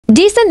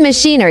Decent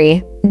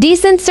machinery,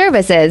 decent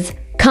services.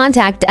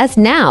 Contact us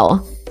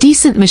now.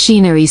 Decent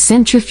Machinery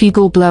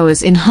centrifugal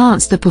blowers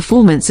enhance the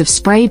performance of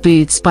spray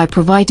booths by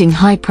providing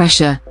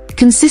high-pressure,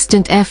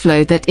 consistent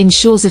airflow that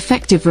ensures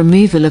effective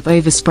removal of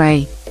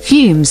overspray,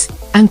 fumes,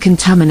 and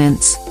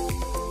contaminants.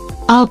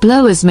 Our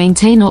blowers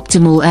maintain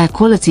optimal air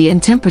quality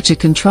and temperature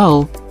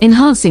control,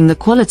 enhancing the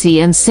quality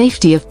and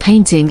safety of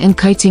painting and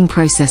coating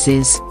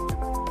processes.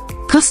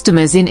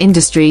 Customers in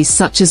industries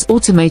such as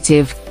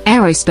automotive,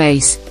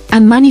 aerospace,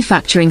 and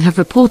manufacturing have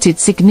reported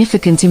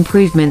significant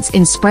improvements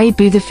in spray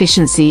booth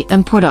efficiency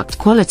and product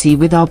quality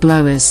with our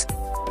blowers.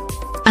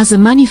 As a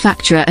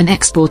manufacturer and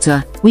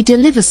exporter, we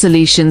deliver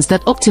solutions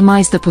that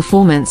optimize the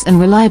performance and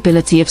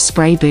reliability of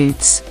spray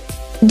booths.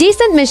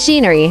 Decent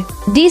machinery,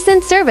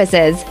 decent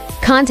services.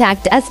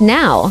 Contact us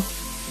now.